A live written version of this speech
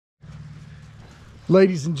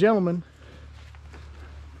Ladies and gentlemen,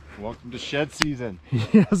 welcome to shed season.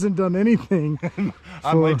 He hasn't done anything.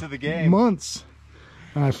 I'm late to the game. Months.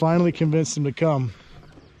 And I finally convinced him to come.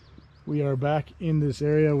 We are back in this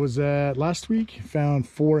area. Was that last week? Found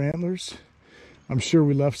 4 antlers. I'm sure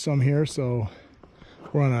we left some here, so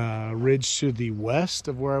we're on a ridge to the west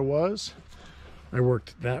of where I was. I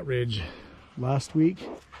worked that ridge last week,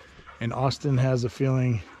 and Austin has a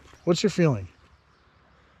feeling. What's your feeling?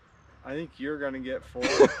 I think you're gonna get 4.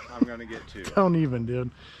 I'm gonna get 2. Don't even, dude.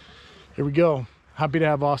 Here we go. Happy to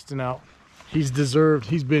have Austin out. He's deserved.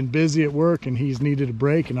 He's been busy at work and he's needed a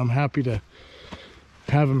break, and I'm happy to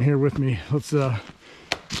have him here with me. Let's you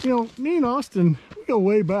know, me and Austin, we go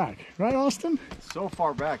way back, right, Austin? So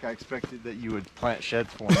far back, I expected that you would plant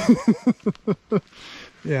sheds for me.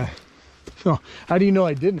 Yeah. So how do you know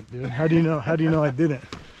I didn't, dude? How do you know I didn't?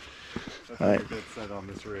 That's a good set on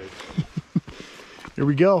this ridge. Here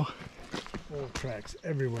we go. Full tracks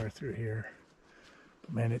everywhere through here.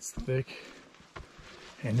 But man, it's thick,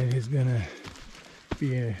 and it is gonna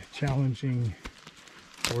be a challenging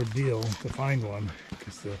ordeal to find one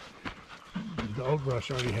because the oak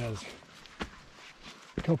brush already has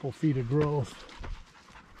a couple feet of growth.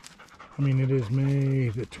 I mean, it is May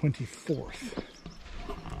the 24th,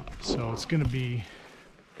 so it's gonna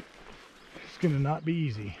not be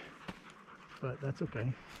easy, but that's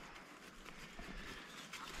okay.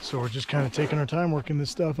 So we're just kind of taking our time working this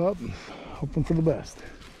stuff up and hoping for the best.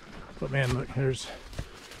 But man, look, there's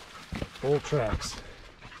full tracks.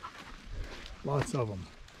 Lots of them.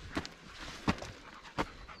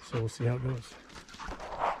 So we'll see how it goes.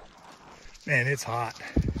 Man, it's hot.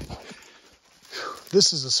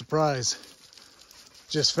 This is a surprise.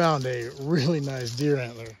 Just found a really nice deer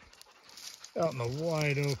antler out in the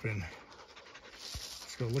wide open.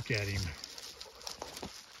 Let's go look at him.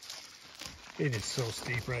 It is so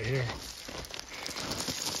steep right here.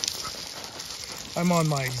 I'm on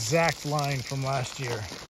my exact line from last year.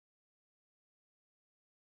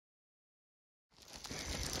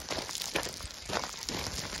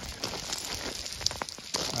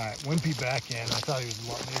 All right, wimpy back end. I thought he was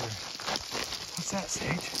a lot bigger. What's that,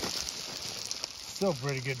 Sage? Still a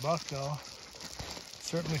pretty good buck though.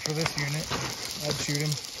 Certainly for this unit, I'd shoot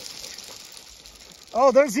him.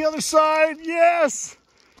 Oh, there's the other side. Yes!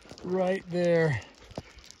 Right there.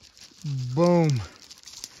 Boom.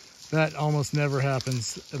 That almost never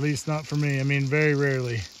happens, at least not for me. I mean, very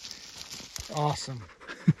rarely. Awesome.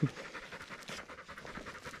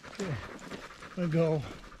 Okay, I'm gonna go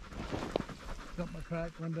dump my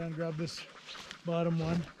pack, run down, grab this bottom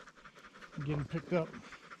one, and get him picked up.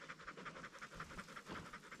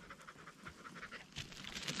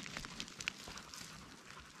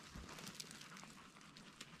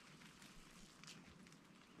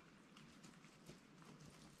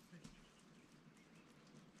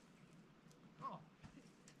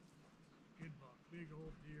 Big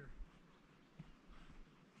old deer.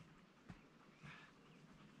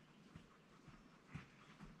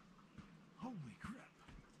 Holy crap.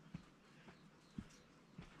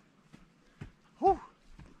 Whew.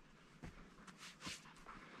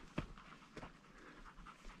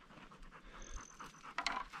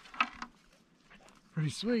 Pretty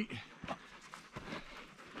sweet.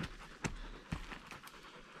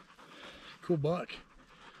 Cool buck.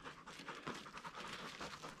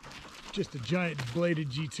 Just a giant bladed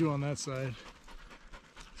G2 on that side.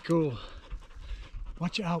 It's cool.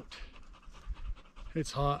 Watch out.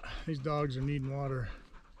 It's hot. These dogs are needing water.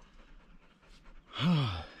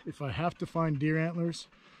 If I have to find deer antlers,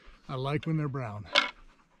 I like when they're brown.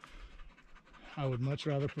 I would much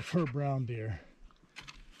rather prefer brown deer.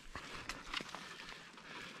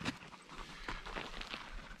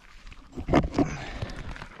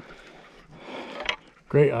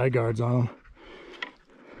 Great eye guards on them.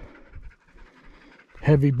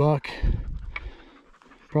 Heavy buck,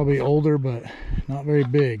 probably older, but not very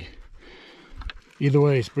big. Either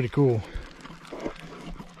way, it's pretty cool.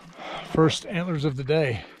 First antlers of the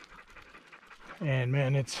day, and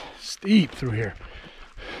man, it's steep through here.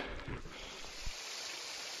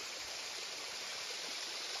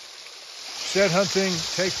 Shed hunting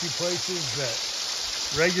takes you places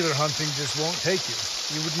that regular hunting just won't take you.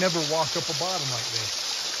 You would never walk up a bottom like this.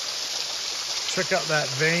 Check out that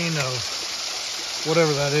vein of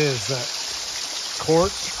whatever that is, that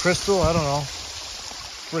quartz, crystal, I don't know.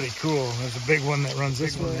 Pretty cool. There's a big one that runs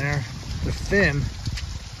this one there. They're thin,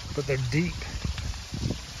 but they're deep.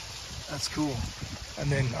 That's cool.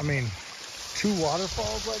 And then, I mean, 2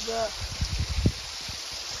 waterfalls like that.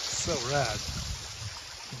 So rad.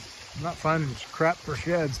 I'm not finding crap for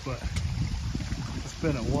sheds, but it's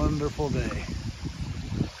been a wonderful day.